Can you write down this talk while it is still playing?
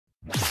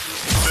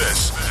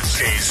This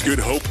is Good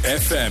Hope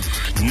FM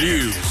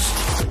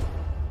News.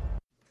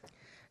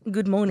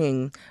 Good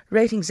morning.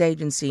 Ratings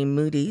agency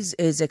Moody's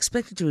is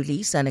expected to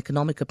release an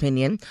economic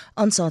opinion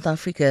on South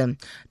Africa.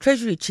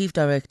 Treasury Chief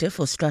Director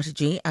for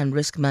Strategy and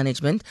Risk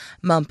Management,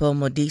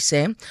 Moody,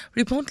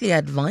 reportedly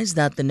advised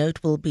that the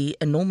note will be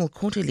a normal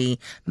quarterly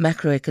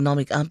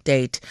macroeconomic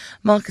update.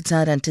 Markets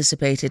had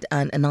anticipated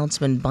an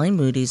announcement by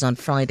Moody's on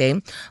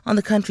Friday on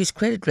the country's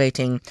credit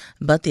rating,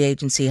 but the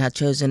agency had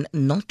chosen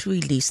not to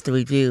release the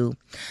review.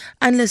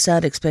 Analysts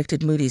had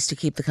expected Moody's to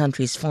keep the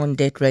country's foreign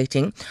debt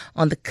rating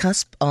on the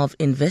cusp of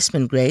investment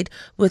grade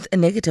with a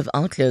negative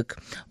outlook.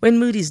 When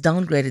Moody's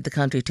downgraded the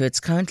country to its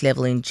current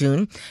level in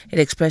June, it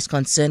expressed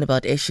concern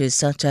about issues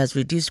such as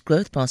reduced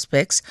growth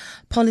prospects,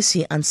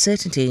 policy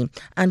uncertainty,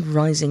 and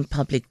rising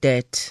public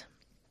debt.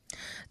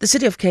 The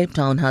City of Cape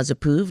Town has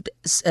approved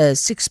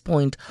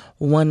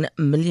 6.1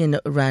 million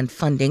rand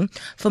funding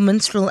for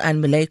minstrel and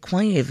Malay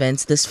choir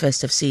events this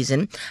festive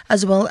season,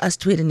 as well as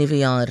Tweede Nuwe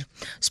Jaar.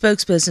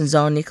 Spokesperson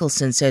Zara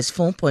Nicholson says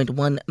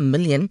 4.1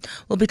 million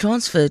will be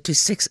transferred to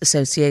 6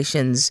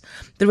 associations.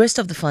 The rest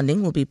of the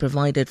funding will be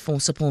provided for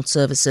support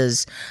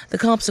services. The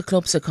Kaapse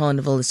Klopse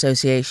Carnival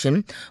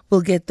Association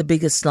will get the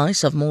biggest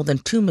slice of more than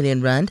 2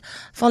 million rand,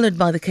 followed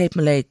by the Cape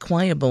Malay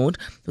Choir Board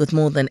with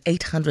more than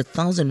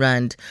 800,000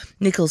 rand.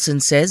 Nicholson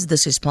says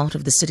this is part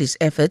of the city's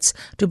efforts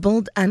to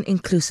build an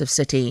inclusive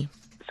city.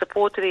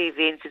 Support to the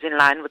events is in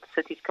line with the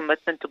city's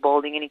commitment to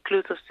building an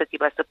inclusive city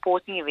by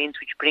supporting events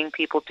which bring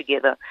people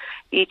together.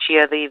 Each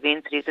year, the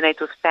events resonate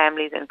with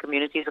families and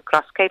communities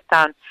across Cape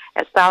Town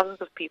as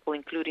thousands of people,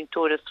 including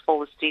tourists,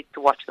 fill the streets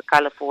to watch the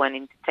colourful and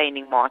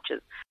entertaining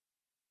marches.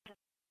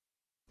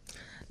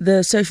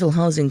 The social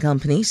housing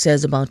company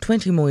says about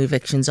 20 more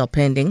evictions are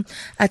pending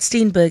at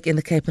Steenberg in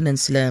the Cape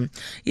Peninsula.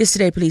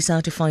 Yesterday, police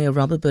had to fire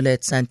rubber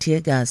bullets and tear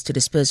gas to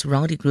disperse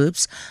rowdy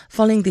groups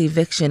following the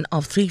eviction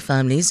of 3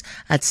 families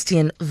at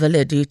Steen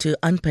Villa due to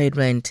unpaid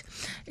rent.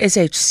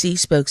 SHC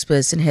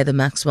spokesperson Heather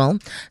Maxwell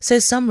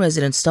says some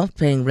residents stopped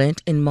paying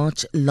rent in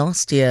March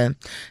last year.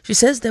 She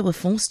says they were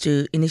forced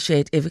to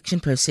initiate eviction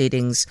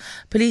proceedings.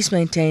 Police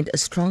maintained a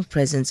strong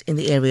presence in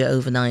the area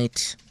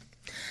overnight.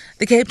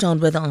 The Cape Town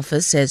Weather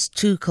Office says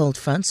 2 cold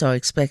fronts are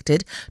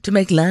expected to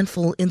make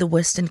landfall in the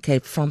Western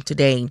Cape from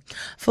today.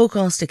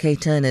 Forecaster Kay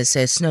Turner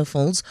says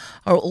snowfalls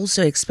are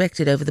also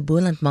expected over the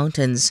Boland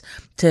Mountains.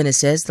 Turner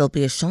says there'll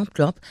be a sharp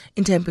drop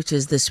in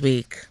temperatures this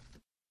week.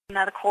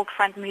 Another cold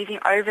front moving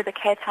over the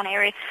Cape Town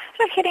area,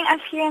 sort of hitting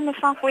us here in the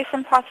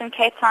southwestern parts in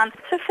Cape Town.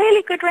 So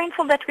fairly good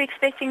rainfall that we're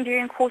expecting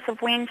during the course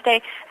of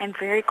Wednesday and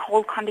very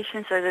cold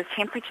conditions, so the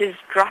temperatures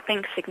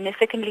dropping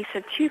significantly.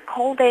 So 2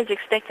 cold days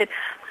expected.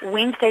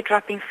 Wednesday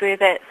dropping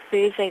further.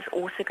 Thursday is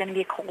also going to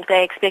be a cold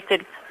day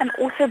expected. And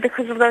also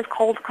because of those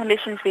cold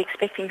conditions, we're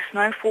expecting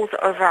snowfalls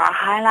over our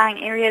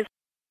high-lying areas.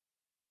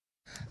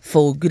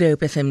 For Good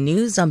Hope FM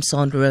News, I'm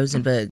Sandra Rosenberg.